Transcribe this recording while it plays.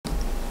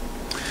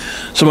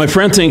So my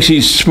friend thinks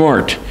he's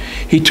smart.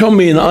 He told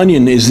me an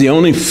onion is the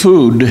only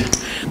food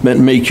that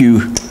make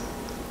you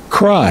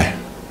cry.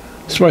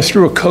 So I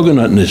threw a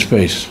coconut in his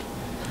face.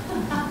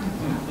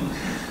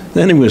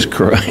 Then he was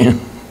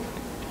crying.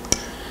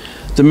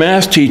 The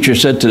math teacher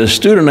said to the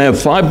student, I have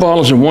 5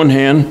 bottles in one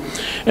hand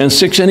and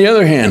 6 in the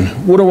other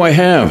hand. What do I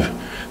have?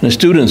 And the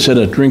student said,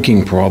 a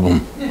drinking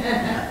problem.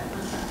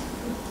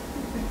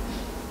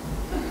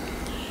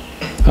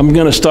 I'm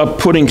going to stop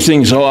putting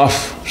things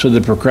off, said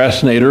the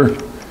procrastinator,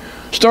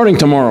 starting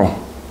tomorrow.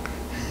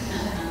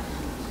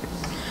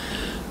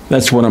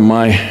 That's one of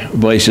my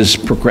vices,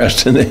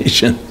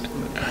 procrastination.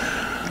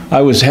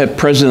 I was head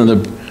president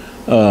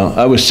of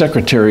I was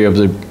secretary of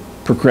the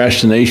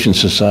Procrastination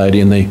Society,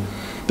 and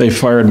they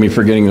fired me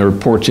for getting the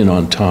reports in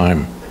on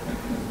time.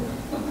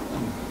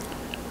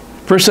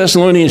 1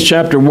 Thessalonians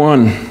chapter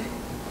 1,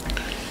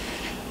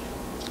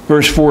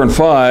 verse 4 and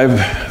 5,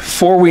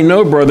 for we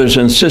know, brothers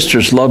and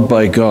sisters loved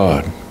by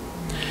God,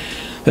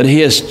 that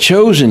he has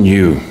chosen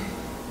you,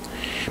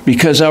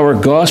 because our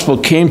gospel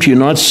came to you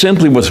not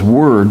simply with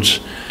words,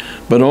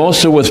 but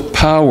also with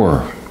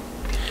power,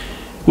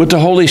 with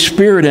the Holy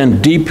Spirit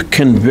and deep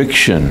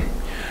conviction.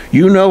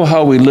 You know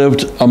how we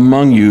lived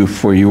among you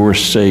for your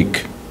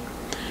sake.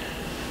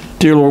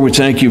 Dear Lord, we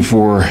thank you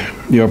for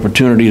the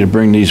opportunity to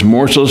bring these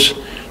morsels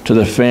to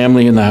the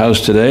family in the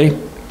house today.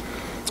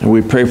 And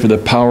we pray for the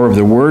power of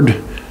the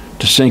word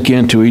to sink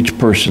into each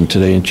person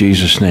today in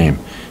Jesus' name.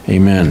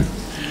 Amen.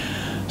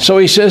 So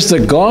he says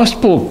the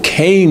gospel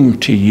came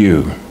to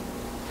you.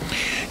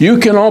 You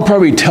can all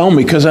probably tell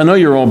me, because I know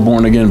you're all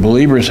born-again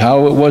believers,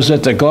 how it was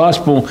that the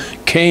gospel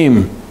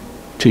came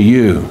to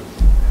you.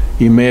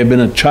 You may have been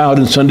a child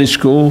in Sunday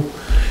school.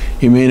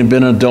 You may have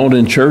been an adult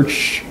in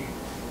church.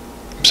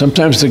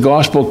 Sometimes the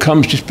gospel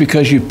comes just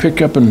because you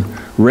pick up and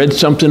read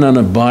something on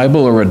a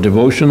Bible or a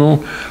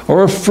devotional,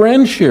 or a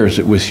friend shares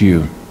it with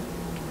you.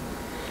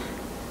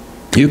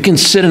 You can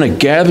sit in a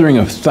gathering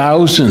of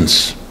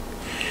thousands.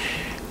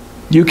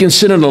 You can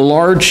sit in a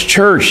large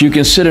church. You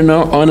can sit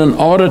on an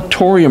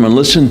auditorium and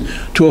listen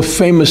to a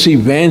famous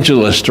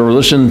evangelist or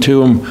listen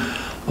to him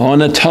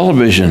on a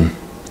television.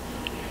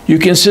 You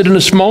can sit in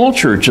a small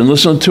church and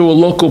listen to a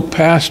local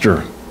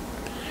pastor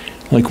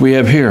like we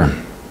have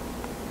here.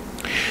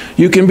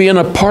 You can be on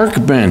a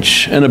park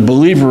bench and a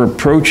believer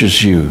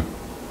approaches you.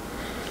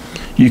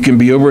 You can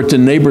be over at the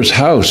neighbor's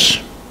house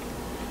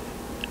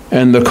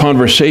and the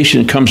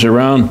conversation comes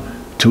around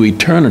to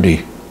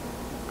eternity.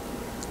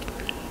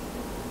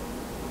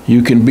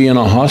 You can be in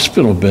a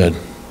hospital bed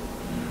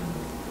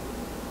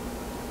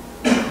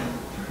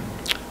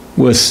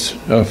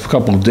with a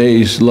couple of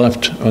days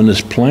left on this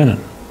planet.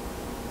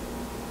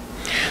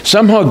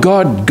 Somehow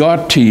God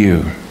got to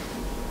you.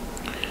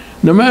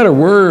 No matter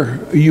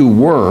where you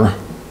were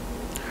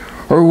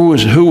or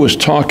who was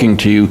talking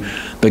to you,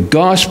 the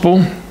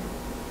gospel,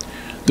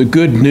 the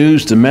good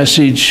news, the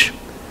message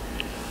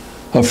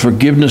of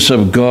forgiveness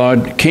of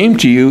God came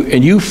to you,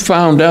 and you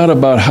found out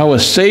about how a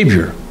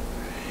Savior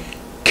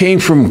came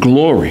from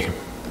glory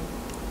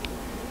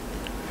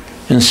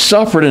and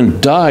suffered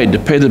and died to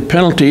pay the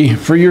penalty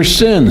for your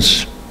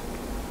sins.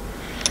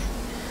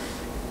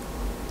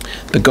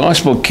 The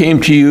gospel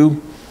came to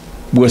you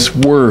with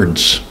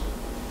words.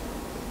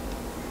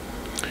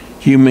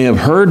 You may have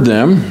heard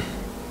them,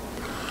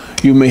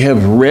 you may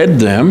have read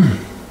them,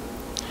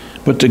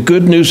 but the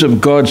good news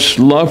of God's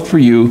love for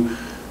you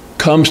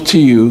comes to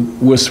you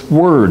with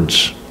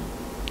words.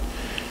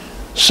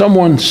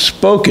 Someone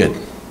spoke it.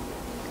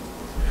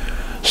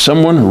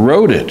 Someone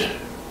wrote it.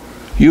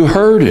 You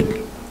heard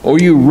it, or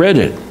you read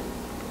it,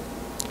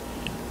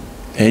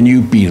 and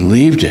you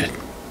believed it.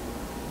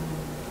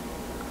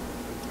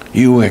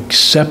 You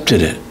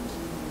accepted it.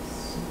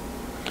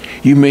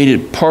 You made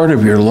it part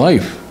of your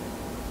life.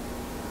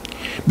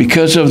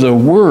 Because of the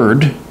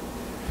word,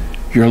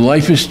 your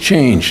life is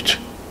changed.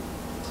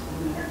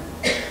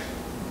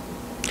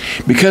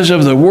 Because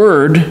of the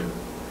word,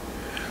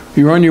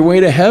 you're on your way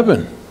to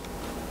heaven.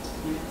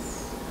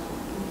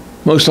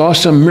 Most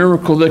awesome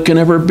miracle that can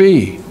ever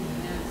be.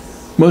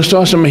 Most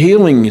awesome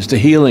healing is the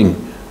healing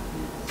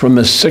from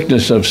the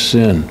sickness of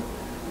sin.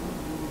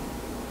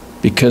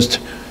 Because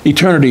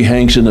eternity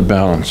hangs in the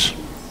balance.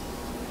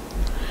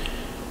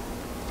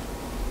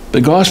 The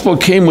gospel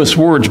came with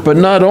words, but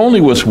not only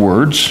with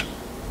words.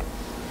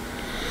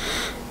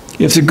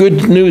 If the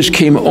good news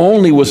came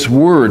only with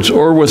words,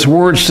 or with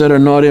words that are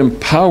not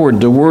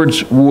empowered, the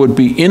words would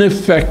be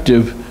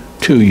ineffective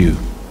to you.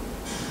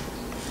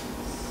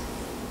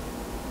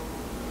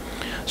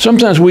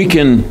 Sometimes we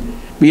can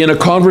be in a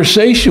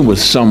conversation with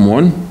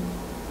someone,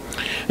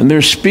 and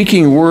they're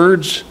speaking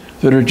words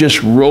that are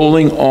just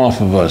rolling off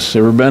of us.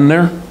 Ever been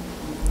there?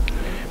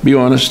 Be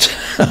honest.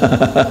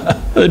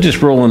 They're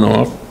just rolling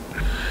off.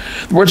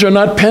 The words are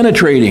not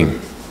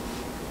penetrating.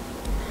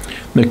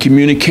 The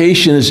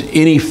communication is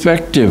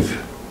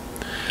ineffective.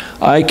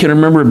 I can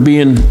remember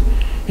being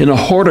in a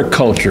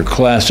horticulture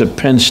class at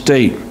Penn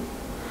State.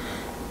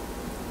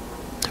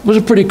 It was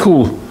a pretty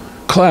cool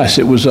class.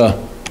 It was a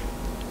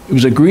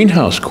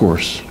greenhouse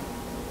course.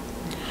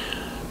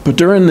 But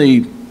during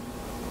the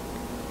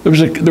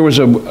There was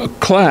a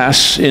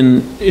class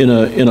in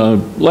a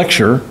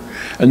lecture,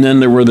 and then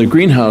there were the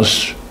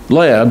greenhouse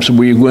labs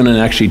where you go in and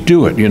actually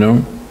do it, you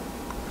know.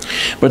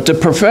 But the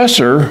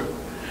professor,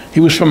 he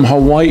was from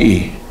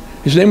Hawaii.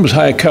 His name was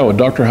Hayakawa,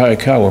 Dr.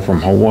 Hayakawa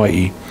from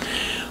Hawaii.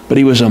 But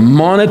he was a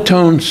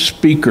monotone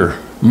speaker,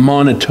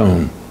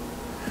 monotone.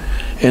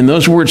 And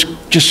those words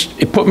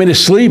it put me to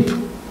sleep.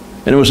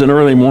 And it was an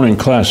early morning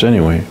class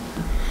anyway.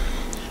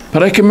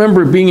 But I can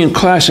remember being in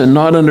class and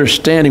not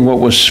understanding what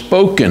was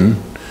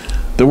spoken.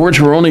 The words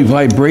were only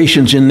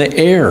vibrations in the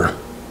air.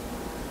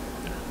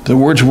 The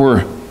words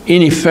were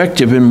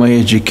ineffective in my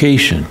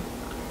education.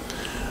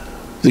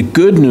 The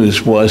good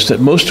news was that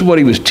most of what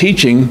he was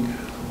teaching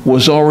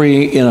was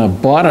already in a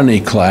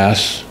botany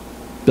class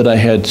that I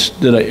had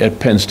at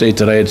Penn State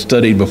that I had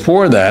studied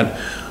before that,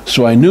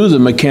 so I knew the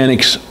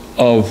mechanics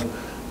of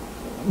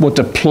what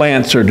the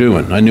plants are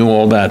doing. I knew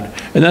all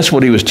that, and that's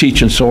what he was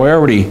teaching, so I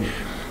already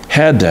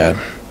had that.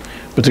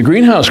 But the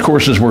greenhouse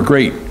courses were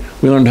great.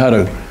 We learned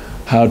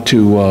how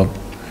to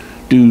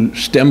do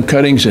stem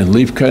cuttings and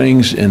leaf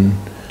cuttings and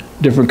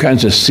different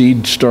kinds of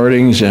seed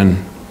startings, and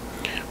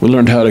we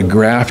learned how to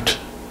graft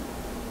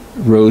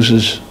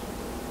roses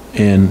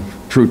and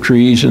fruit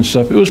trees and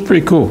stuff. It was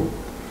pretty cool.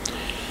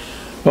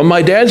 But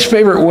my dad's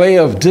favorite way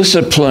of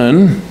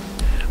discipline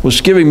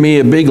was giving me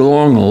a big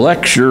long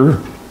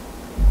lecture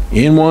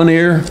in one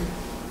ear,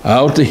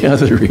 out the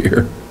other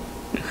ear.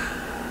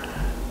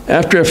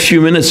 After a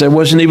few minutes, I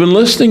wasn't even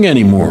listening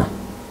anymore.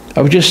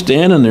 I was just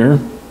standing there.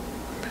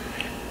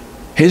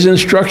 His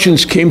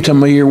instructions came to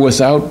my ear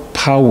without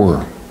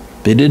power.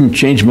 They didn't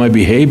change my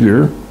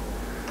behavior.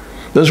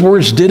 Those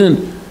words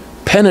didn't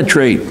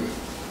penetrate.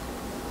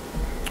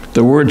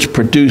 The words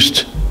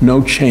produced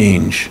no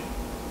change.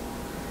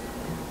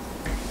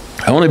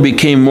 I only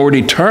became more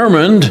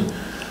determined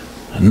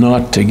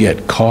not to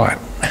get caught.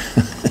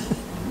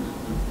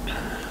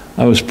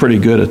 I was pretty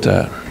good at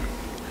that.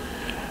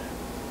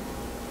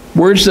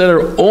 Words that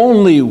are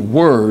only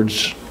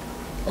words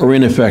are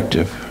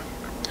ineffective.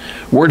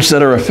 Words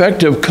that are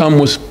effective come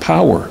with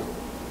power.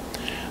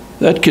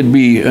 That could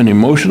be an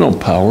emotional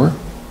power.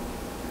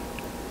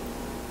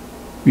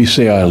 You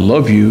say, I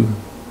love you.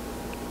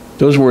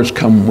 Those words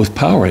come with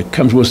power. It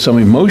comes with some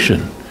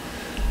emotion.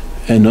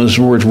 And those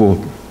words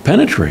will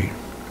penetrate.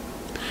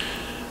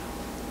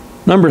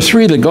 Number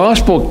 3, the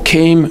gospel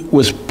came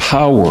with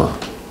power.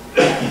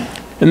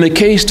 In the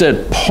case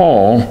that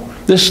Paul,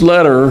 this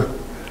letter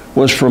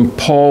was from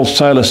Paul,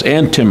 Silas,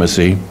 and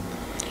Timothy.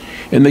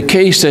 In the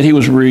case that he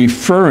was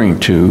referring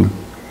to,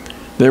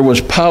 there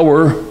was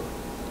power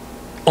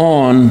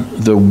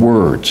on the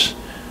words.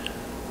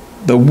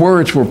 The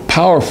words were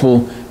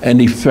powerful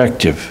and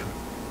effective.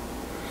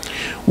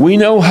 We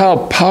know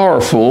how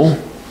powerful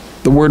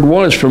the word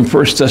was from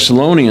 1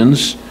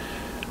 Thessalonians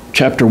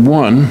chapter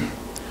 1,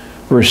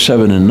 verse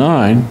 7 and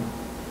 9.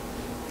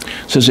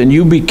 It says, and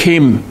you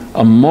became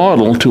a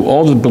model to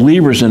all the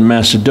believers in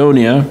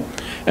Macedonia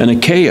and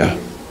Achaia.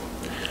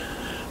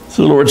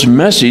 The Lord's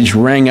message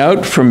rang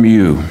out from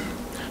you,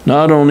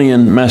 not only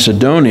in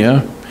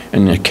Macedonia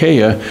and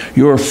Achaia,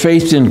 your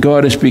faith in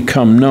God has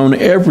become known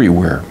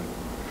everywhere.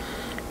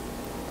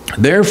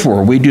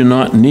 Therefore, we do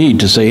not need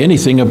to say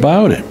anything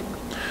about it,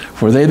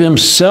 for they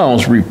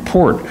themselves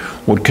report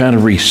what kind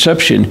of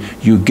reception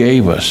you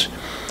gave us.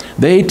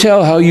 They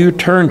tell how you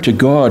turned to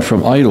God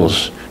from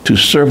idols to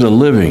serve the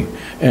living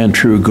and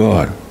true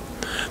God.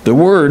 The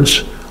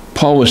words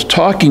Paul was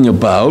talking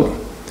about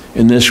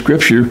in this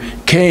scripture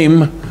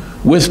came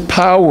with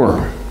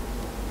power.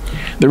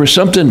 There was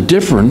something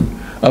different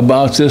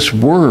about this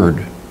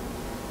word.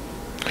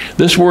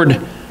 This word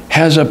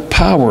has a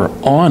power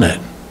on it.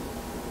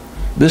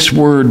 This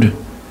word,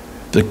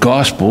 the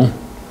gospel,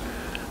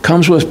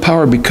 comes with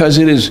power because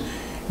it is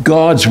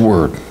God's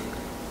word.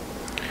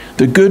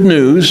 The good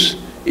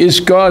news is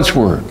God's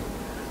word.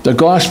 The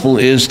gospel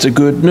is the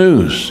good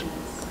news.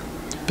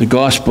 The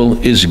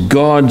gospel is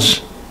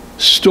God's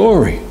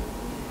story.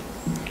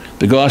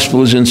 The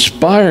gospel is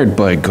inspired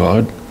by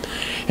God,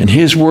 and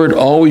his word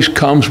always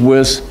comes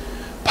with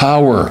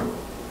power.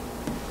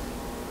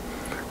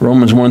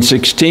 Romans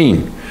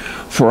 1:16,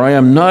 for I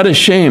am not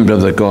ashamed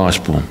of the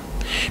gospel,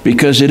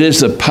 because it is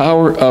the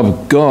power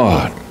of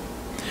God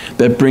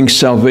that brings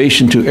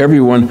salvation to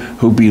everyone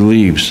who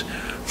believes,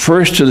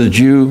 first to the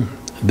Jew,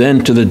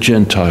 then to the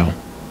Gentile.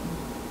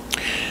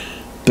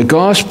 The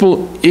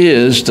gospel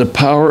is the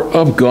power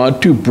of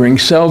God to bring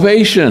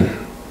salvation.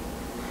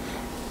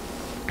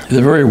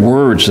 The very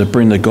words that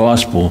bring the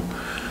gospel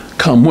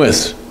come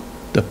with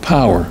the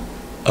power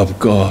of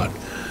God,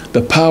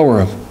 the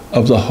power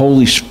of the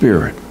Holy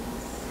Spirit.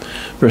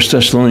 1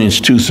 Thessalonians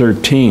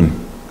 2:13.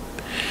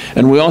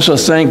 And we also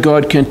thank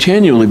God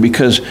continually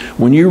because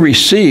when you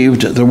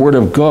received the word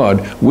of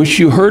God, which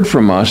you heard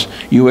from us,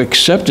 you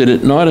accepted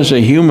it not as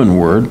a human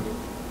word,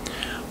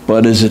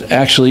 but as it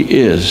actually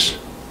is,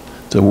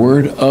 the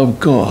word of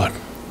God,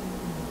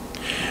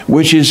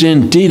 which is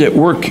indeed at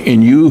work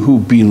in you who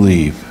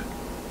believe.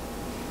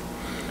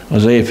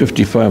 Isaiah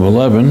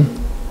 55:11.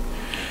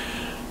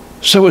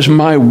 So is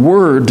my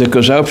word that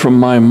goes out from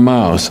my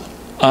mouth.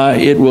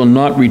 It will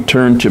not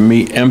return to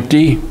me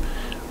empty,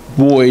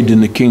 void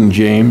in the King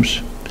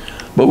James,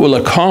 but will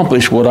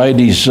accomplish what I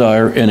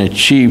desire and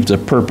achieve the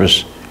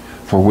purpose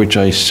for which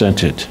I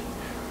sent it.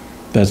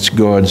 That's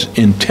God's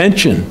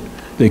intention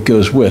that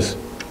goes with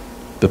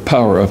the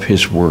power of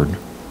his word.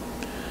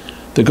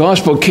 The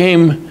gospel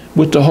came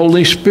with the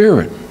Holy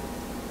Spirit.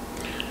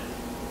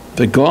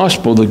 The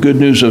gospel, the good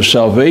news of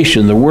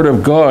salvation, the word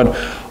of God,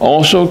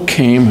 also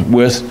came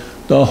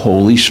with the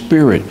Holy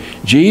Spirit.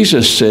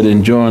 Jesus said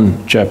in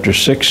John chapter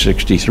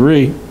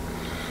 6:63,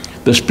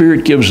 the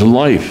Spirit gives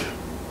life.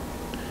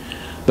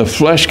 The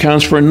flesh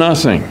counts for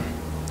nothing.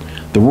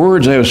 The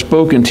words I have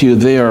spoken to you,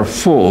 they are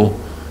full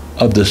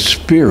of the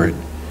Spirit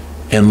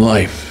and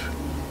life.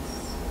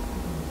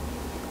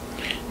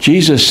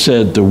 Jesus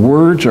said the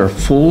words are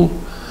full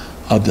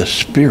of the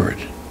Spirit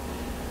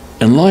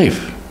and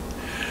life.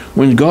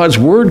 When God's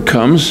word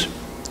comes,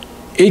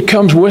 it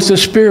comes with the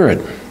Spirit.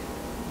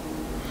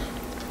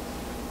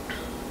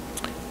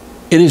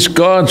 It is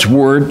God's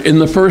word in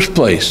the first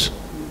place.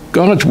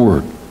 God's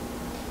word.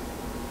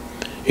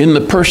 In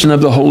the person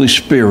of the Holy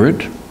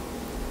Spirit,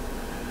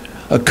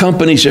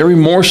 accompanies every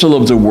morsel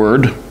of the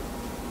word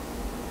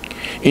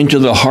into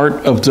the heart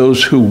of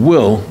those who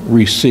will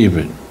receive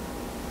it.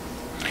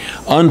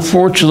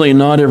 Unfortunately,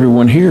 not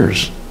everyone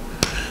hears.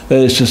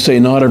 That is to say,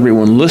 not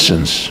everyone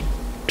listens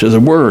to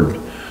the word.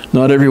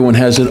 Not everyone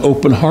has an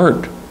open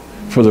heart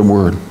for the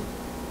word.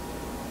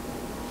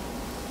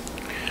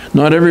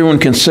 Not everyone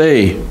can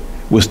say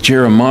with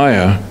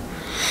Jeremiah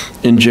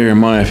in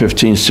Jeremiah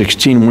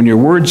 15:16, when your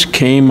words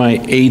came,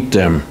 I ate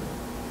them.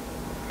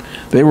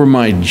 They were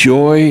my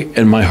joy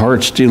and my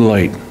heart's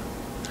delight.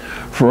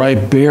 For I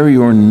bear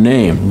your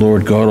name,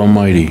 Lord God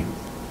Almighty.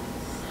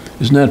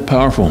 Isn't that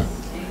powerful?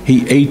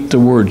 He ate the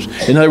words.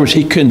 In other words,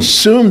 he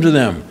consumed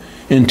them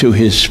into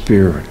his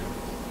spirit.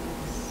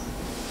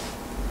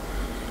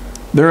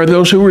 There are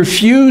those who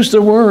refuse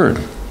the word.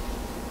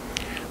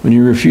 When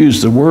you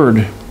refuse the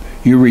word,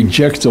 you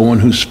reject the one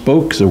who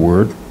spoke the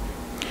word,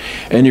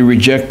 and you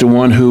reject the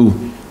one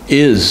who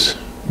is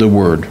the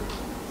word.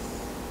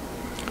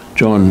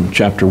 John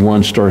chapter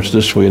 1 starts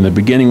this way. In the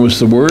beginning was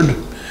the Word,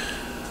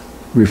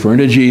 referring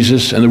to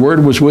Jesus, and the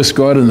Word was with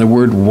God, and the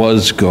Word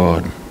was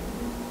God.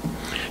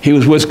 He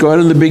was with God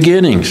in the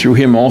beginning. Through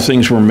him all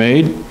things were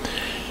made,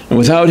 and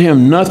without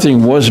him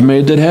nothing was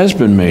made that has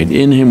been made.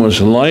 In him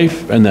was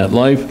life, and that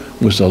life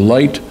was the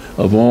light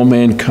of all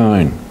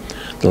mankind.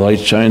 The light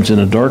shines in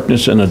the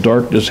darkness, and the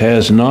darkness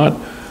has not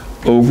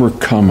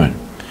overcome it.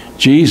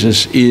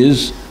 Jesus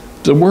is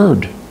the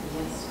Word.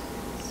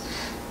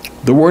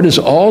 The Word is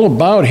all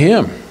about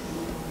him.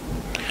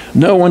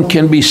 No one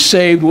can be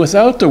saved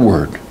without the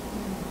Word.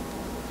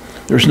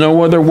 There's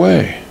no other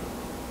way.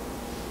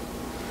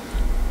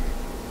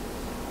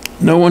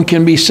 No one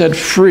can be set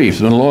free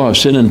from the law of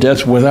sin and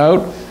death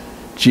without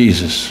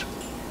Jesus.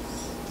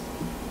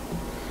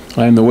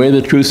 I am the way,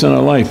 the truth, and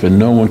the life, and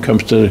no one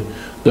comes to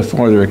the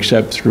Father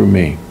except through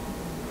me.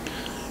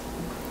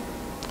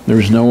 There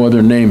is no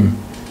other name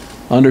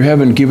under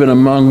heaven given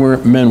among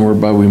men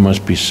whereby we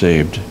must be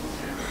saved.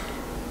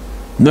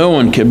 No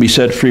one can be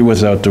set free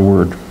without the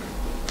Word.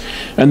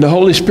 And the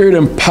Holy Spirit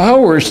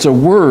empowers the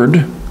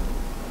Word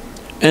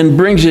and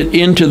brings it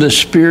into the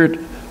spirit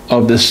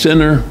of the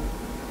sinner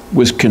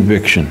with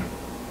conviction.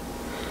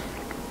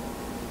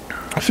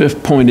 The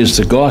fifth point is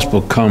the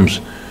gospel comes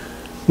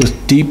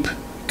with deep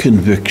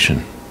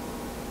conviction.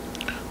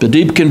 The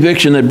deep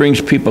conviction that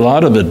brings people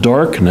out of the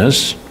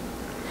darkness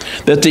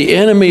that the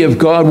enemy of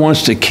God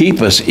wants to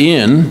keep us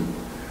in.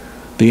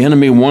 The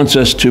enemy wants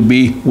us to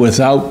be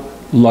without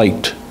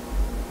light.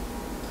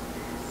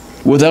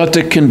 Without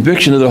the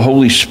conviction of the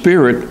Holy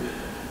Spirit,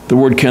 the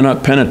word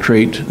cannot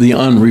penetrate the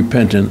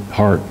unrepentant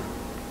heart.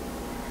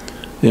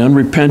 The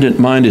unrepentant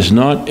mind is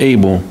not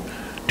able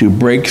to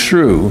break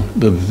through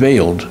the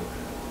veiled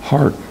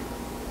heart.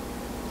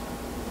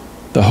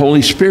 The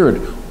Holy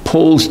Spirit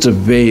pulls the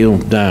veil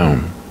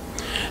down.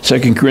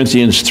 2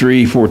 Corinthians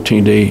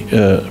 3:14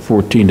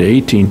 to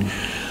 18.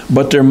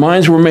 But their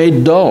minds were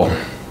made dull.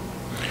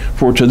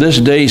 For to this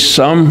day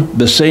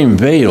the same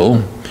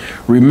veil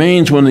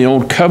remains when the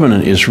old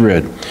covenant is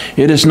read.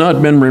 It has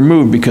not been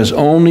removed because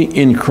only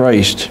in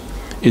Christ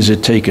is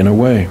it taken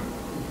away.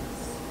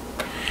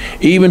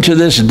 Even to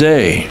this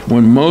day,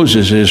 when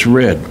Moses is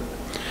read,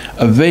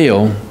 a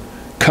veil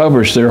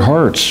covers their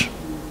hearts.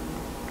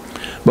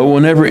 But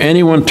whenever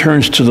anyone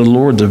turns to the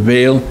Lord, the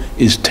veil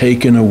is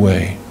taken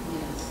away.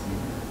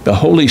 The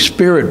Holy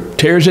Spirit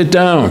tears it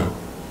down,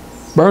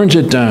 burns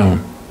it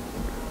down.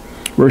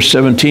 Verse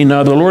 17,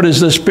 now the Lord is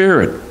the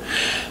Spirit,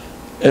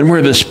 and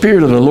where the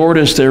Spirit of the Lord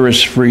is, there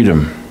is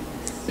freedom.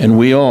 And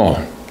we all,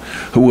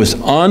 who with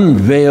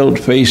unveiled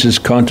faces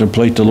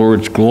contemplate the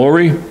Lord's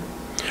glory,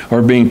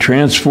 are being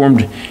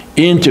transformed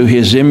into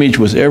his image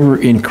with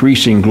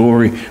ever-increasing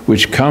glory,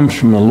 which comes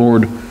from the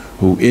Lord,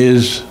 who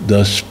is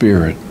the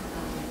Spirit.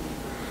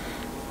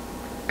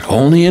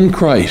 Only in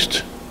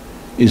Christ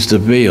is the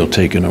veil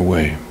taken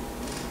away.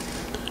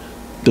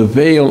 The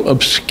veil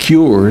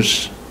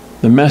obscures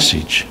the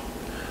message.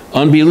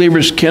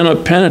 Unbelievers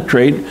cannot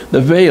penetrate the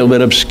veil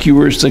that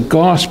obscures the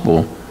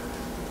gospel.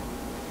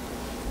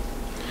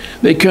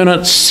 They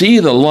cannot see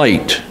the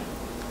light.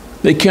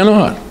 They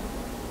cannot.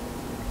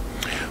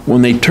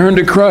 When they turn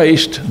to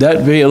Christ,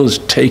 that veil is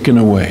taken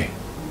away.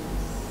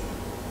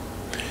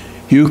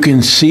 You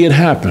can see it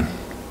happen.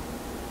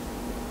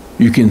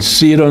 You can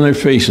see it on their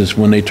faces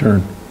when they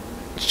turn.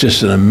 It's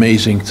just an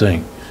amazing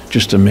thing.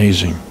 Just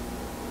amazing.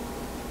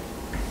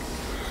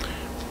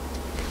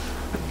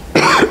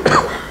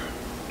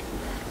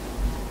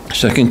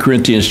 Second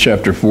Corinthians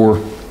chapter 4,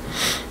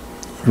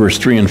 verse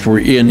 3 and 4.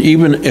 And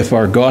even if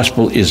our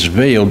gospel is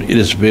veiled, it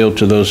is veiled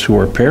to those who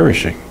are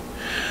perishing.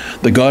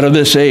 The God of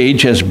this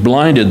age has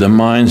blinded the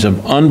minds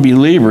of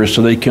unbelievers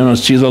so they cannot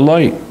see the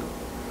light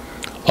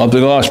of the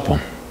gospel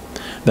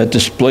that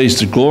displays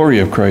the glory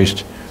of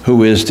Christ,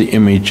 who is the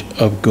image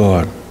of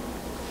God.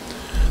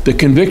 The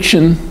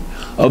conviction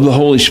of the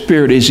Holy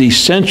Spirit is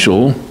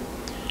essential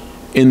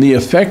in the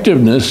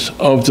effectiveness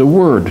of the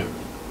Word.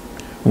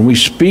 When we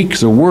speak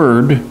the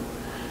Word,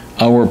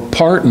 our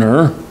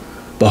partner,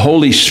 the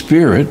Holy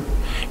Spirit,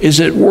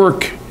 is at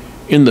work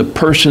in the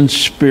person's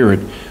spirit,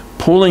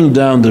 pulling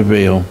down the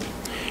veil,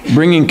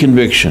 bringing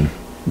conviction,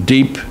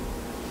 deep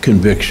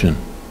conviction.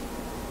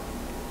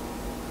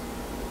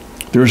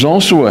 There's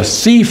also a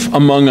thief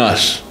among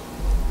us.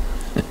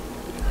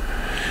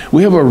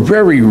 We have a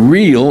very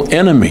real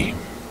enemy.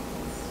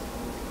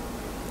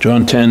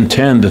 John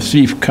 10:10, the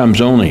thief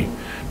comes only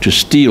to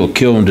steal,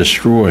 kill, and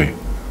destroy.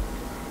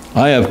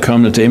 I have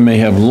come that they may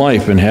have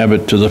life and have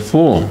it to the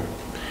full.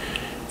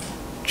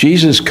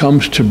 Jesus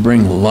comes to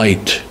bring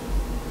light.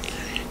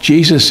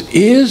 Jesus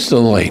is the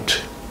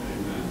light.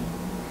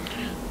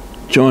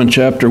 John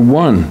chapter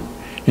 1,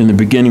 in the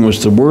beginning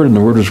was the Word, and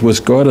the Word was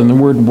with God, and the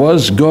Word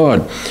was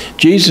God.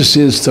 Jesus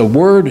is the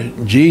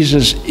Word.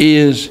 Jesus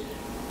is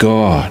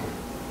God.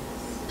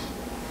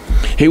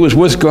 He was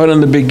with God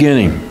in the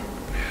beginning.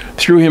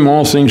 Through him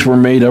all things were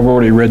made. I've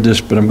already read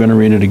this, but I'm going to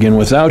read it again.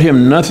 Without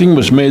him nothing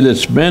was made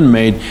that's been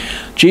made.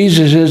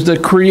 Jesus is the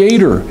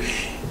creator.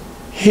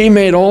 He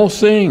made all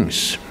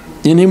things.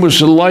 In him was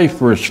the life,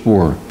 verse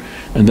 4.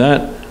 And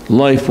that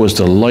life was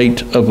the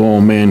light of all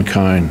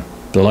mankind.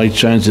 The light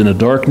shines in the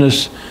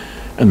darkness,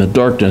 and the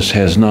darkness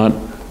has not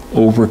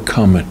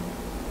overcome it.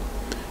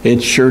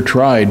 It sure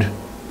tried,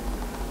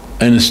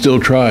 and it still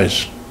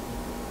tries.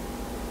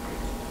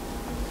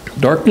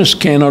 Darkness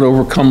cannot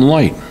overcome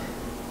light.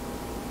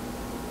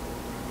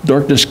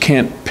 Darkness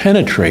can't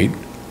penetrate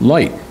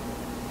light.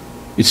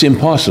 It's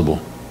impossible.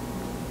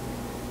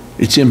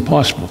 It's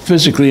impossible,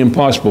 physically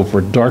impossible for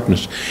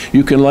darkness.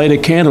 You can light a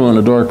candle in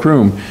a dark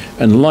room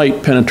and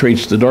light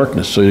penetrates the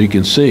darkness so you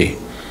can see.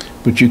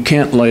 But you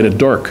can't light a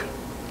dark.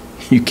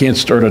 You can't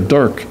start a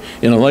dark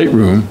in a light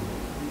room.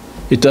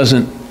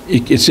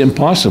 It's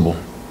impossible.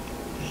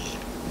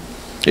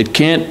 It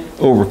can't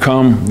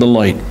overcome the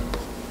light.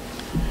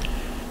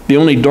 The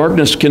only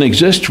darkness can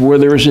exist where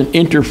there is an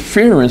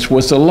interference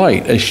with the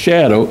light, a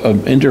shadow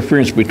of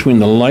interference between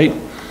the light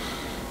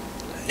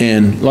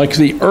and, like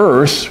the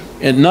earth,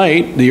 at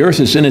night, the earth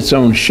is in its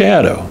own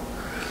shadow.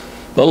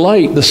 The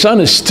light, the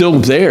sun is still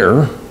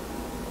there.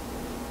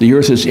 The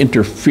earth is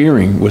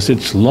interfering with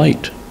its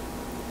light.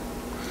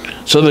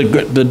 So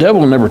the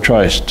devil never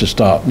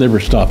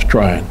stops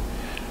trying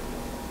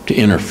to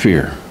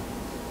interfere.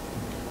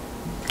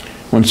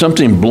 When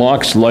something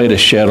blocks light, a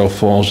shadow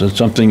falls, and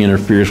something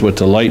interferes with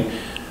the light,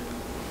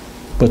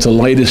 but the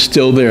light is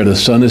still there, the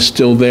sun is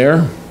still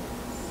there.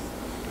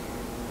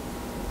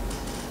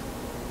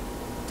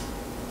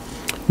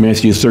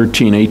 Matthew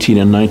 13, 18,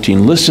 and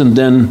 19. Listen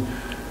then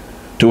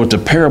to what the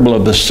parable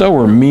of the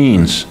sower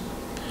means.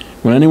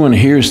 When anyone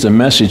hears the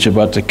message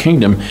about the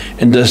kingdom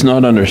and does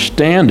not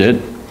understand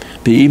it,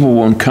 the evil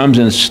one comes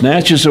and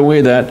snatches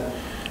away that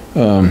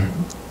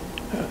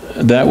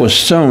was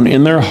sown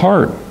in their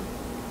heart.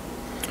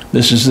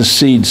 This is the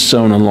seed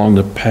sown along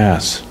the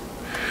path.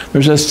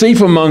 There's a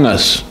thief among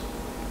us.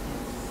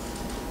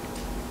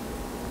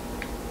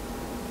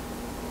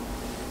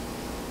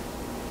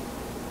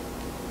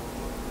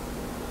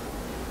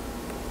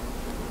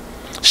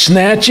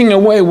 Snatching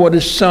away what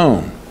is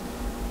sown.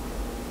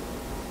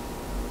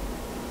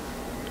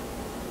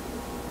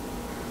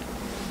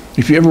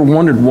 If you ever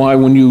wondered why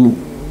when you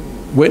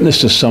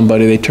witness to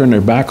somebody they turn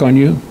their back on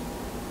you,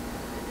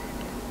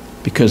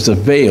 because the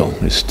veil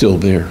is still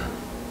there.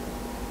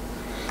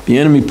 The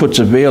enemy puts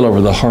a veil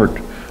over the heart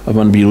of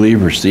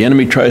unbelievers. The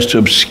enemy tries to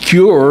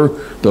obscure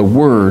the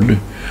word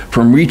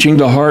from reaching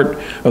the heart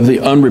of the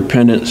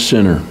unrepentant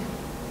sinner.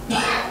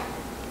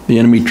 The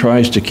enemy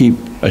tries to keep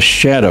a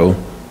shadow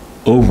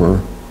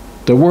over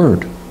the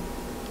word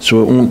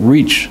so it won't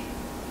reach.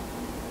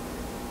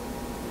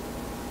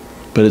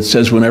 But it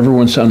says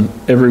whenever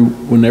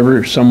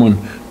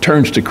someone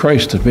turns to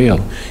Christ, the veil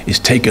is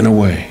taken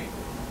away.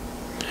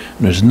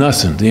 And there's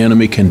nothing the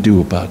enemy can do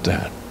about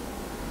that.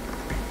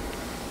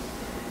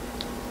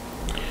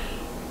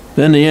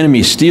 Then the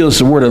enemy steals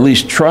the word, at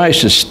least tries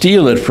to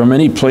steal it from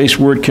any place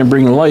where it can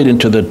bring light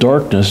into the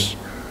darkness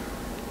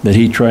that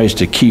he tries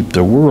to keep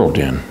the world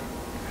in.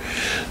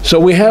 So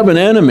we have an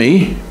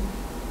enemy.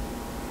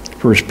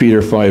 1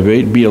 Peter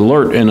 5:8, be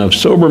alert and of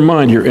sober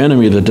mind. Your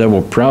enemy, the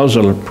devil, prowls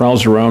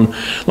around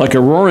like a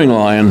roaring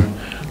lion,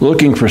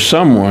 looking for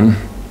someone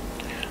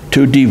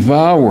to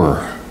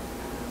devour.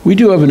 We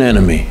do have an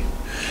enemy,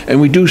 and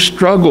we do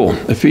struggle.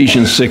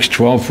 Ephesians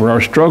 6:12, for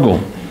our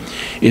struggle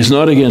is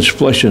not against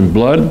flesh and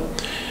blood,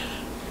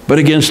 but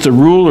against the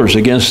rulers,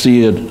 against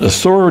the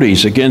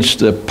authorities, against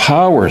the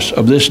powers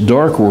of this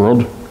dark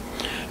world,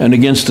 and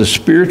against the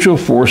spiritual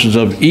forces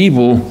of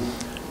evil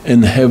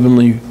in the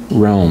heavenly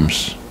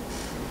realms.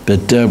 The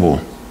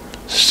devil,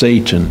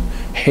 Satan,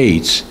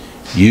 hates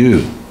you.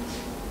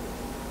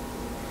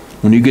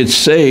 When you get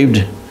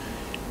saved,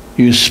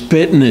 you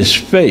spit in his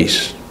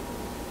face,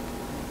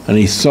 and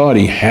he thought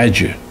he had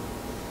you.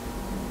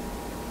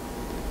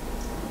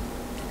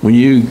 When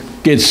you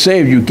get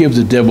saved, you give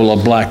the devil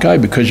a black eye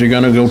because you're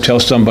going to go tell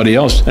somebody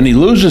else, and he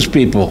loses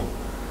people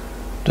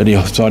that he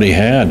thought he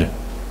had.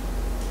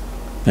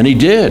 And he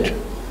did.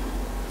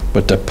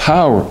 But the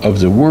power of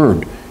the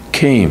word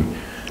came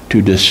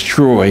to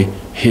destroy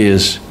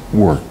his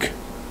work.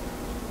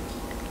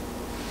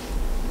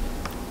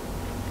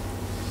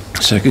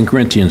 2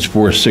 Corinthians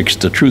 4:6,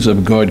 the truth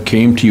of God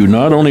came to you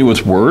not only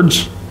with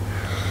words,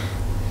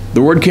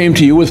 the word came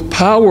to you with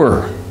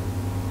power.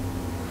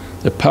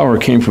 The power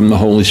came from the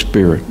Holy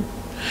Spirit.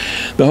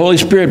 The Holy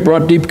Spirit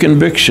brought deep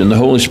conviction. The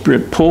Holy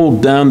Spirit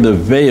pulled down the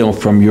veil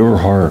from your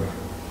heart.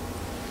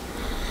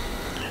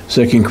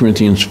 2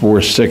 Corinthians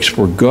 4:6,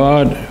 for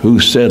God, who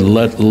said,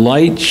 let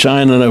light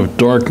shine out of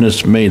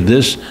darkness, made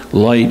this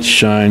light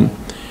shine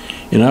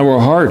in our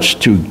hearts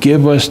to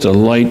give us the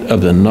light of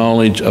the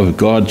knowledge of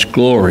God's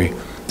glory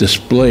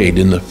displayed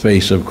in the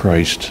face of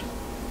Christ.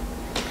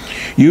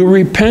 You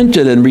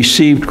repented and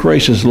received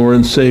Christ as Lord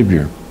and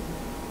Savior.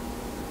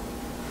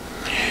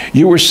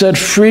 You were set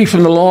free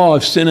from the law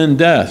of sin and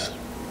death.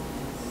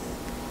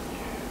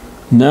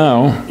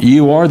 Now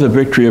you are the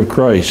victory of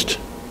Christ.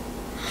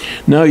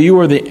 Now you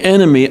are the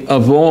enemy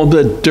of all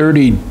the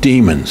dirty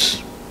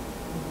demons.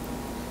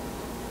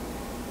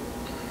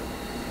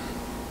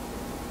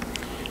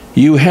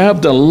 You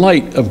have the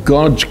light of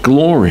God's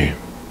glory.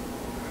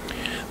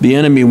 The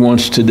enemy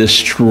wants to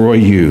destroy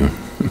you.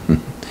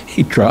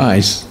 He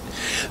tries.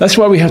 That's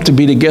why we have to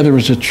be together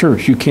as a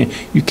church. You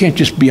can't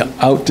just be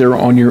out there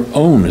on your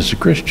own as a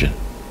Christian.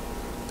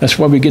 That's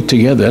why we get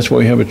together. That's why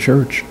we have a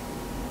church.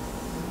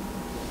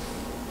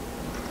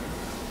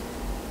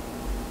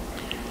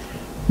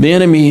 The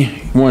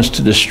enemy wants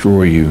to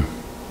destroy you,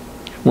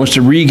 wants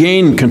to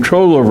regain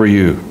control over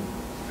you.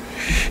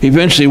 He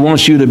eventually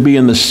wants you to be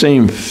in the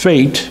same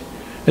fate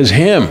as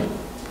him.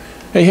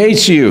 He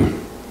hates you.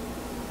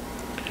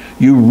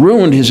 You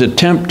ruined his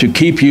attempt to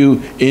keep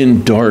you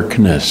in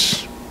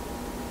darkness.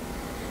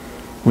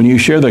 When you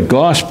share the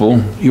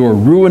gospel, you are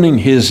ruining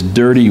his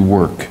dirty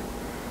work.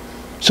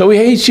 So he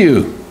hates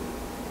you.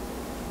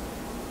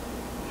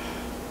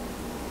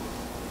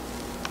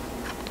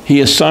 He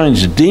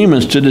assigns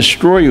demons to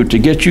destroy you, to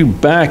get you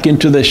back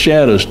into the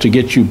shadows, to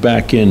get you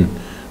back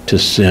into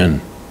sin.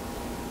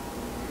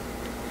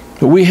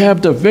 But we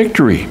have the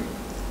victory.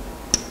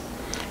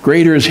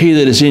 Greater is he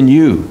that is in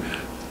you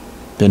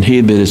than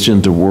he that is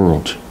in the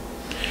world.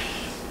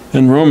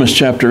 In Romans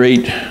chapter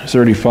 8,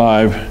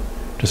 35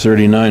 to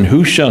 39,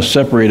 who shall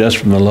separate us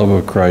from the love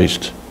of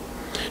Christ?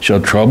 Shall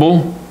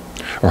trouble,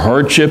 or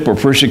hardship, or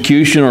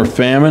persecution, or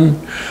famine,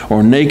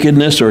 or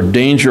nakedness, or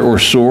danger, or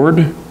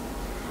sword?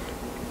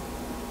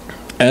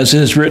 As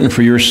it is written,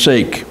 for your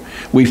sake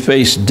we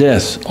face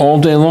death all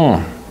day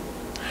long.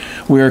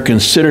 We are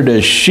considered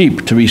as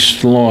sheep to be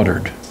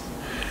slaughtered.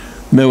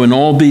 No, in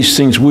all these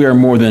things we are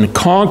more than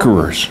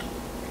conquerors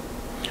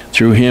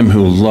through him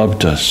who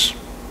loved us.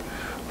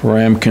 For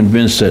I am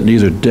convinced that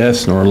neither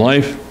death nor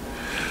life,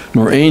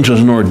 nor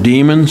angels nor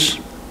demons,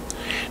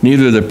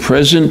 neither the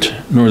present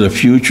nor the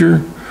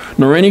future,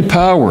 nor any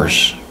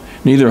powers,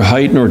 neither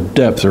height nor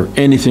depth or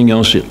anything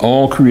else in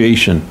all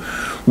creation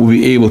will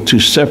be able to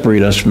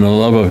separate us from the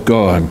love of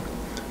God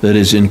that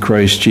is in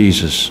Christ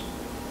Jesus.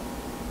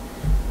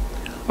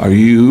 Are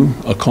you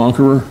a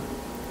conqueror?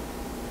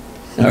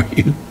 Are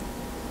you?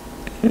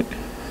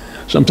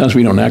 Sometimes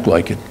we don't act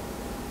like it.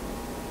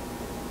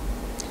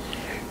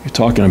 You're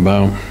talking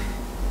about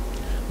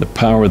the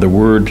power of the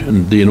Word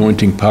and the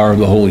anointing power of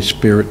the Holy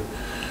Spirit.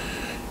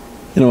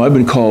 You know, I've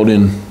been called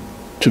in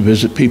to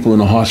visit people in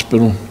the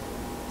hospital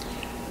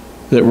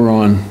that were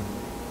on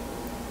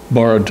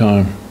borrowed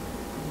time.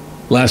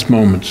 Last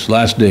moments,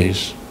 last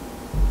days.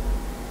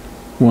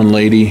 One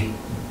lady,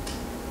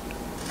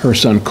 her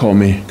son called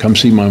me, come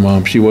see my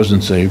mom. She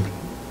wasn't saved.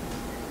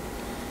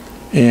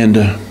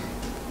 And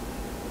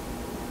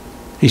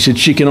he said,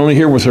 she can only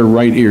hear with her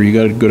right ear. You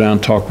got to go down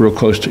and talk real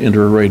close into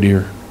her right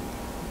ear.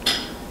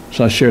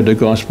 So I shared the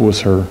gospel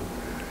with her.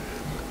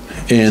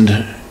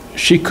 And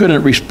she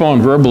couldn't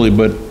respond verbally,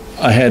 but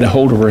I had a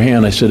hold of her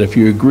hand. I said, if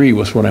you agree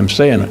with what I'm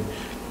saying,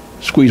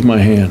 squeeze my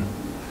hand.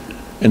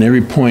 And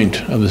every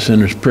point of the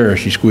sinner's prayer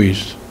she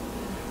squeezed.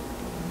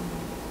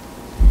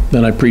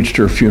 Then I preached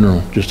her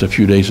funeral just a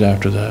few days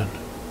after that.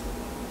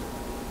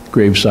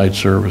 Graveside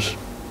service.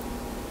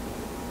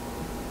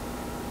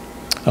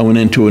 I went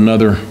into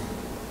another.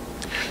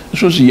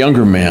 This was a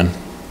younger man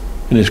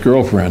and his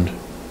girlfriend.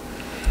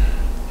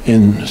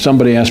 And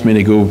somebody asked me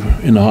to go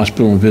in the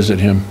hospital and visit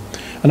him.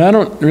 And I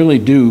don't really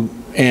do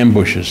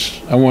ambushes.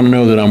 I want to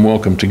know that I'm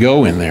welcome to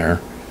go in there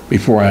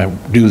before I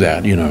do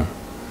that, you know.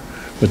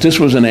 But this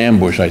was an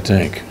ambush, I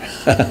think.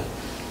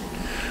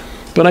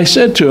 But I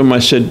said to him, I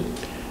said,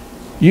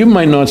 you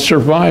might not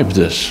survive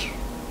this.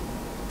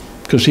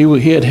 Because he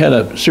had had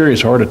a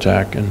serious heart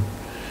attack.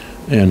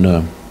 And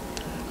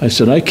I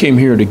said, I came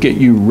here to get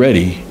you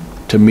ready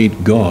to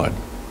meet God.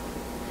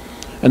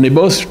 And they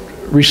both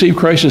received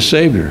Christ as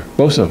Savior.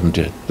 Both of them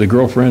did. The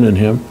girlfriend and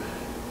him.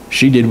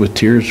 She did with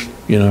tears,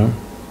 you know.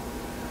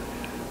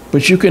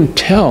 But you can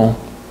tell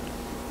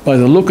by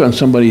the look on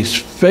somebody's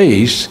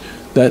face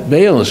that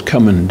veil is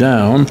coming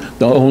down.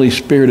 The Holy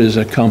Spirit is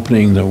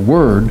accompanying the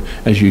Word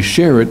as you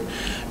share it.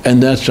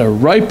 And that's a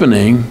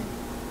ripening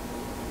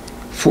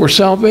for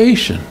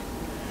salvation.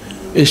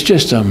 It's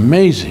just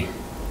amazing.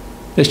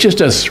 It's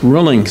just a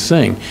thrilling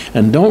thing.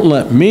 And don't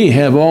let me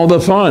have all the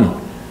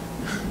fun.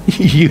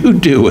 You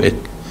do it.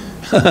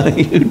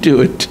 You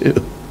do it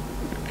too.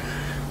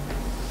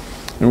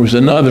 There was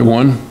another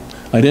one.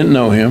 I didn't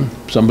know him.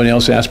 Somebody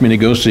else asked me to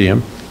go see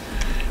him.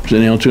 He was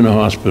in Altoona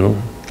Hospital.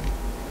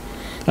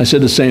 I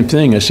said the same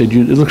thing. I said,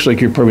 it looks like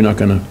you're probably not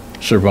going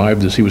to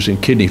survive this. He was in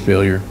kidney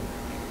failure.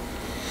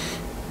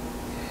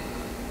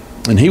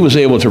 And he was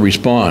able to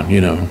respond,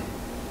 you know.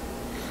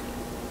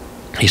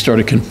 He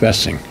started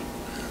confessing.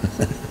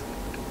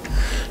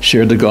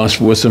 Shared the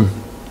gospel with them.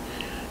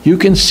 You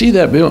can see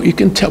that veil. You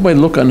can tell by the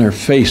look on their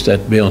face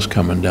that veil's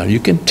coming down. You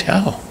can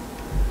tell.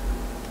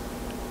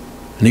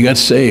 And he got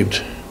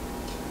saved.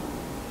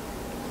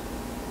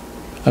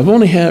 I've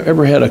only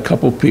ever had a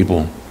couple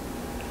people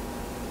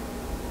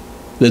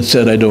that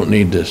said, I don't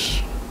need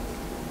this,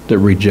 that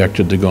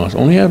rejected the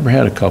gospel. Only ever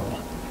had a couple.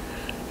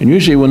 And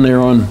usually when they're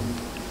on,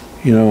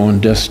 you know, on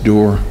death's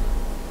door,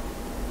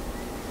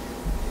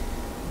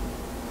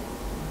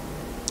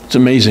 it's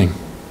amazing.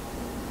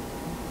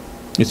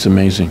 It's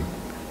amazing.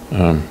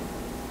 I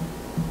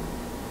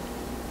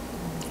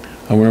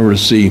went over to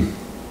see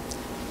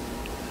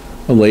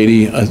a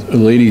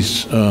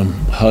lady's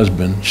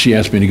husband. She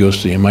asked me to go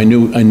see him. I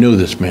knew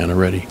this man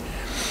already,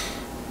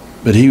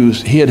 but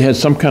he had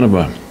some kind of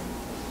a,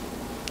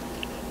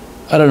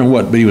 I don't know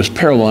what, but he was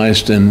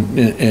paralyzed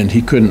and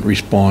he couldn't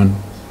respond.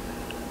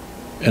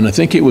 And I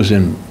think it was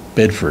in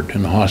Bedford,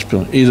 in the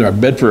hospital, either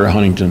at Bedford or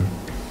Huntington.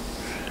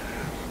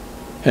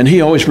 And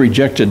he always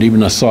rejected even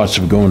the thoughts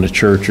of going to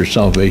church or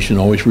salvation,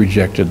 always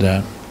rejected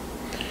that.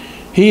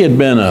 He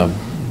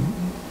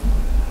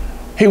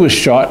was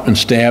shot and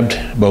stabbed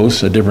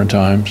both at different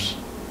times.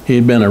 He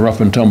had been a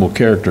rough and tumble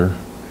character.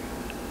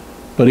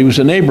 But he was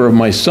a neighbor of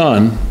my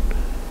son,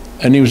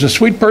 and he was a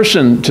sweet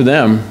person to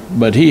them,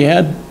 but he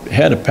had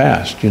a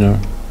past, you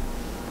know.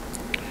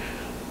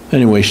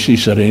 Anyway, she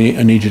said,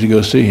 I need you to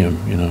go see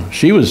him, you know.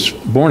 She was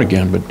born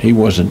again, but he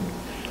wasn't.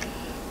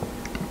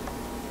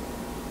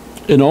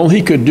 And all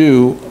he could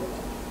do,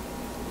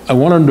 I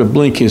wanted him to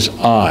blink his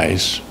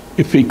eyes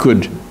if he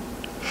could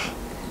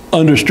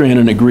understand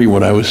and agree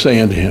what I was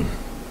saying to him.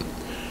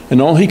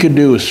 And all he could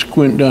do was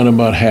squint down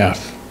about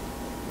half.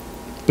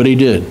 But he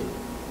did.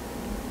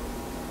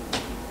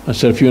 I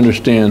said, if you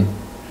understand,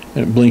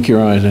 and blink your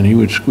eyes, and he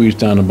would squeeze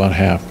down about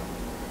half.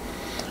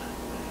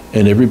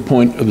 And every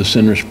point of the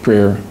sinner's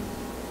prayer,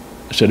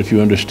 I said, if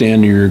you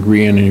understand, you're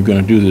agreeing, and you're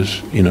going to do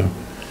this, you know.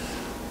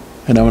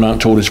 And I went out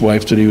and told his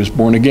wife that he was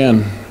born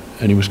again,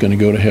 and he was going to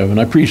go to heaven.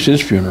 I preached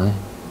his funeral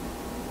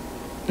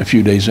a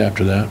few days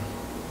after that.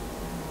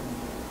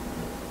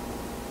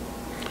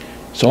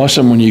 It's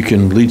awesome when you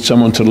can lead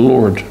someone to the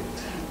Lord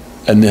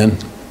and then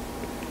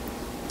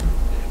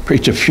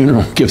preach a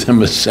funeral, give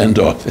them a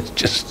send-off. It's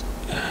just,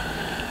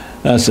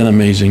 that's an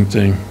amazing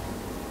thing.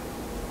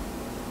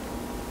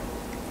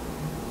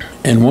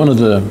 And one of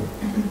the,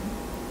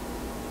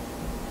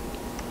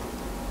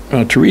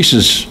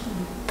 Teresa's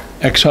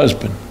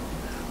ex-husband,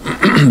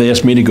 they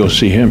asked me to go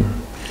see him.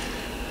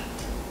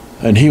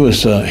 And he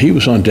was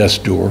on death's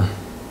door.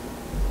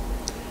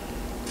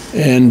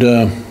 And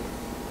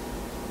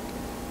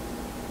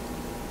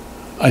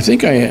I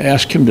think I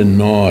asked him to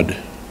nod.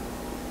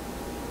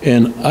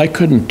 And I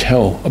couldn't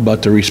tell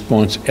about the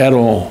response at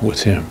all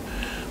with him.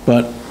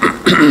 But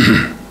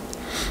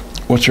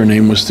what's her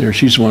name was there?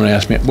 She's the one who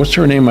asked me. What's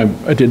her name?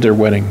 I did their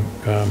wedding.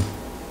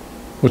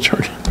 What's her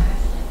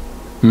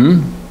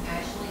name?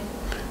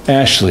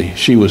 Ashley.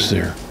 She was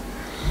there.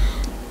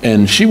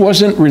 And she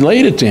wasn't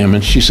related to him.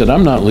 And she said,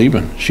 I'm not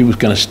leaving. She was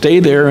going to stay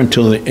there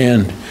until the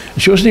end.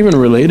 And she wasn't even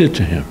related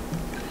to him.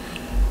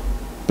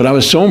 But I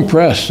was so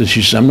impressed that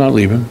she said, I'm not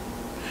leaving.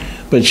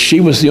 But she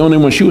was the only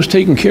one. She was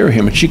taking care of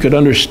him. And she could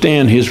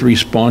understand his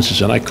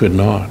responses, and I could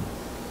not.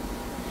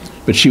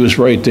 But she was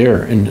right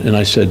there. And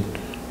I said,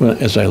 well,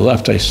 as I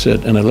left, I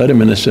said, and I led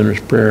him in the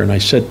sinner's prayer, and I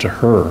said to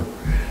her,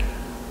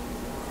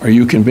 are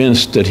you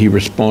convinced that he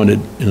responded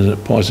in a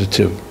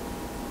positive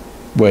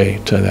way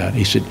to that?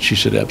 She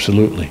said,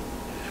 absolutely.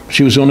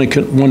 She was the only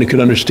one who could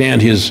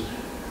understand his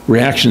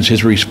reactions,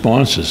 his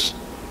responses.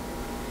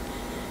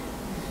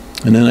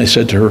 And then I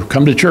said to her,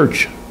 come to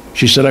church.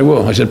 She said, I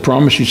will. I said,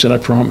 promise? She said, I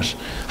promise.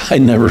 I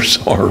never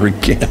saw her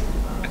again.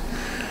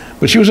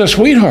 But she was a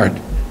sweetheart.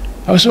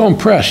 I was so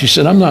impressed. She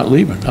said, I'm not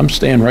leaving. I'm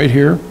staying right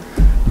here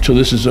until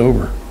this is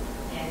over.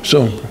 And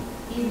So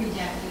he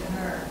rejected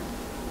her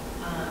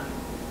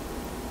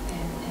in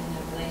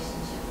the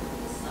relationship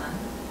with his son.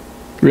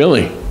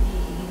 really? He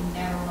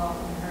never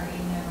welcomed her.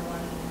 He never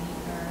wanted to meet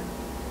her.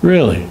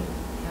 Really? Yep.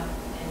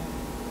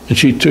 And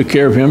she took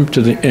care of him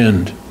to the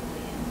end.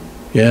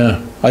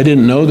 Yeah, I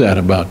didn't know that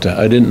about that.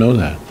 I didn't know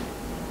that.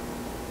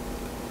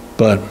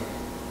 But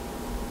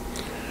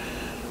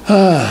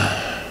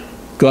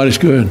God is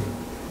good.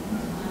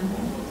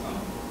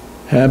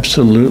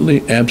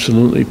 Absolutely,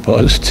 absolutely,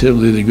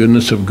 positively, the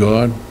goodness of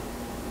God.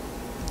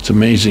 It's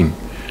amazing.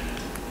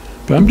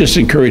 But I'm just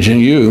encouraging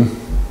you,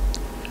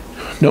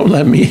 don't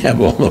let me have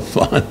all the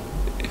fun.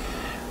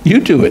 You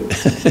do it.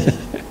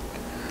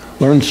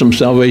 Learn some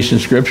salvation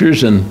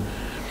scriptures and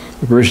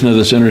a version of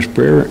the sinner's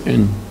prayer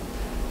and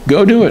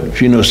go do it.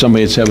 If you know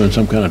somebody that's having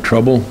some kind of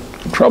trouble,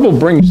 trouble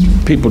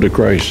brings people to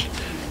Christ.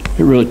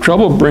 It really,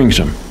 trouble brings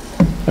them.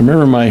 I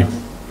remember my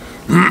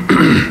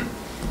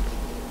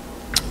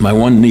my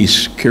one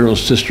niece,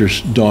 Carol's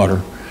sister's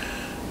daughter,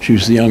 she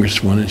was the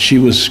youngest one, and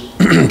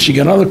she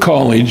got out of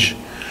college,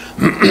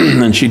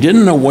 and she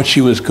didn't know what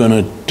she was going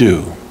to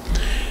do.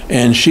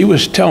 And she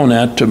was telling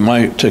that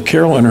to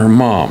Carol and her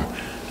mom.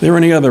 They were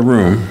in the other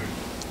room,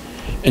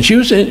 and she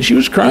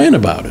was crying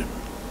about it.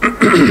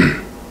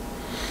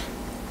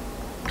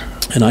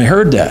 And I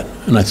heard that,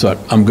 and I thought,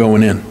 I'm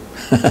going in.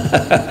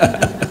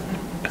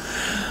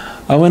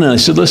 I went in and I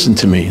said, listen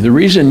to me. The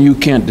reason you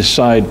can't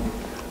decide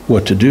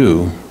what to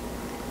do,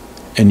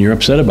 and you're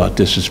upset about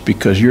this, is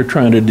because you're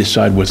trying to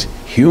decide with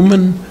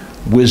human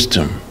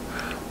wisdom.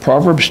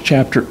 Proverbs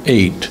chapter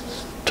 8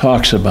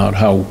 talks about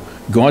how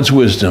God's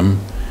wisdom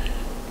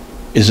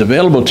is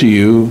available to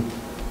you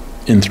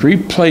in three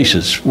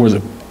places where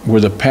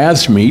the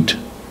paths meet,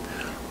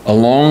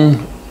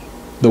 along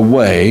the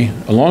way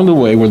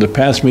where the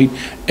paths meet,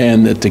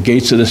 and at the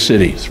gates of the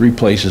city. Three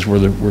places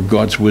where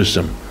God's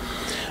wisdom.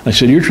 I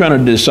said, you're trying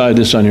to decide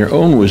this on your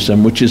own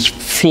wisdom, which is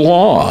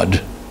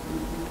flawed,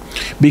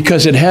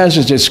 because it has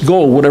as its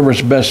goal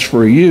whatever's best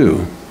for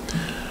you,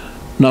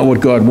 not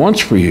what God wants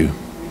for you.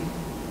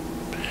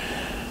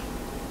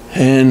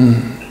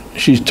 And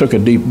she took a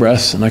deep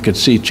breath, and I could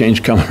see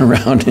change coming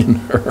around in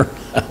her.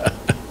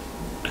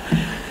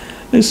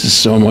 This is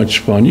so much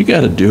fun. You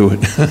got to do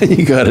it.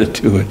 You got to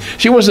do it.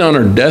 She wasn't on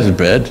her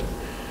deathbed,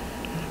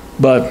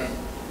 but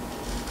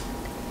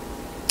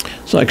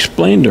so I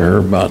explained to her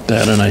about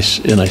that, and I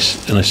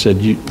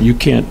said, you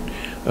can't.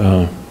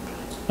 I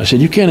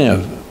said, you can't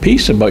have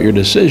peace about your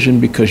decision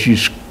because you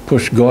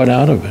pushed God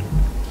out of it.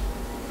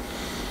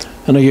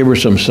 And I gave her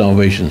some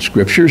salvation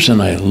scriptures,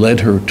 and I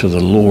led her to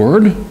the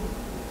Lord.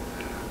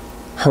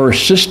 Her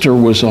sister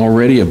was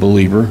already a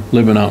believer,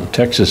 living out in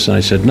Texas, and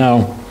I said,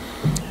 now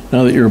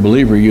that you're a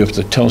believer, you have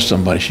to tell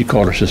somebody. She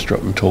called her sister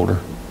up and told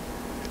her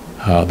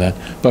how that.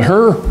 But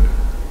her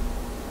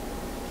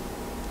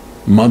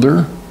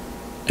mother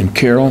and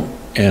Carol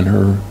and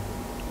her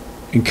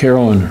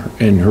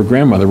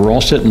grandmother were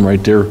all sitting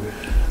right there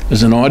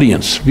as an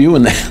audience,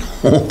 viewing that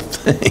whole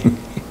thing.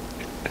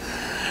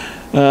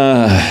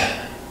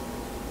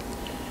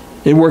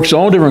 It works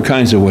all different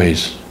kinds of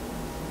ways,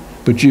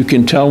 but you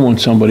can tell when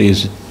somebody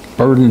is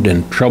burdened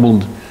and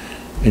troubled,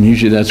 and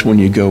usually that's when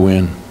you go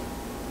in.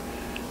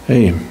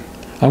 Hey,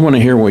 I want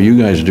to hear what you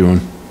guys are doing.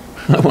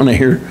 I want to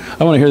hear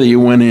that you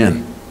went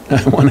in.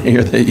 I want to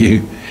hear that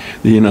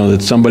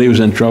that somebody was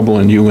in trouble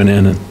and you went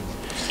in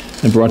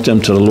and brought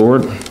them to the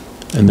Lord,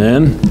 and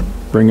then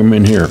bring them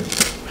in here.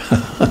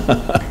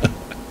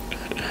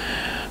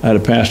 I had a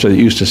pastor that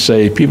used to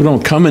say, people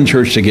don't come in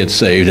church to get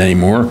saved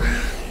anymore.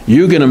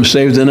 You get them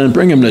saved and then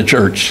bring them to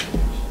church.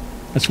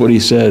 That's what he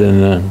said,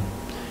 and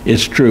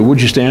it's true.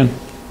 Would you stand?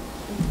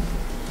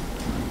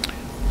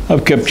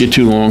 I've kept you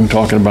too long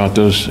talking about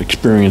those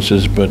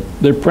experiences, but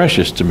they're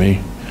precious to me.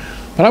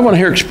 But I want to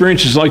hear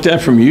experiences like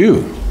that from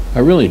you. I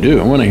really do.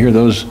 I want to hear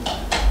those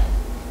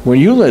when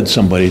you led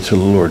somebody to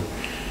the Lord.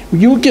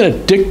 You'll get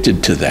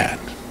addicted to that.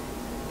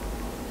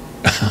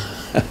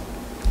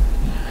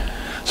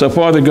 So,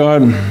 Father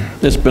God,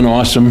 it's been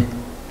awesome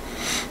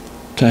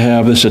to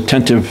have this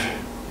attentive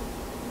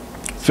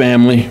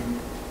family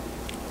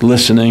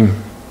listening,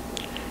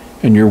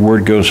 and your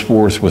word goes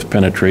forth with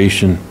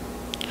penetration.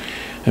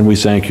 And we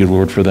thank you,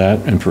 Lord, for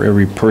that, and for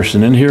every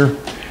person in here,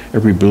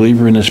 every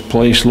believer in this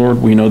place,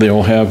 Lord. We know they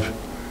all have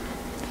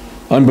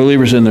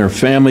unbelievers in their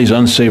families,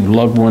 unsaved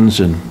loved ones,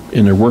 and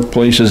in their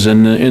workplaces,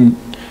 and in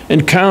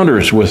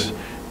encounters with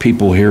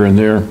people here and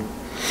there.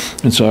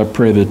 And so I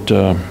pray that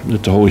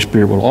the Holy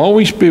Spirit will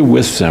always be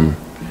with them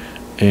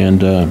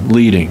and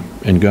leading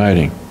and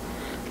guiding,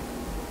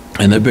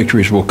 and that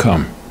victories will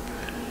come.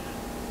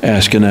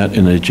 Asking that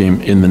in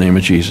the name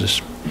of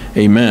Jesus.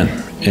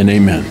 Amen and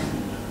amen.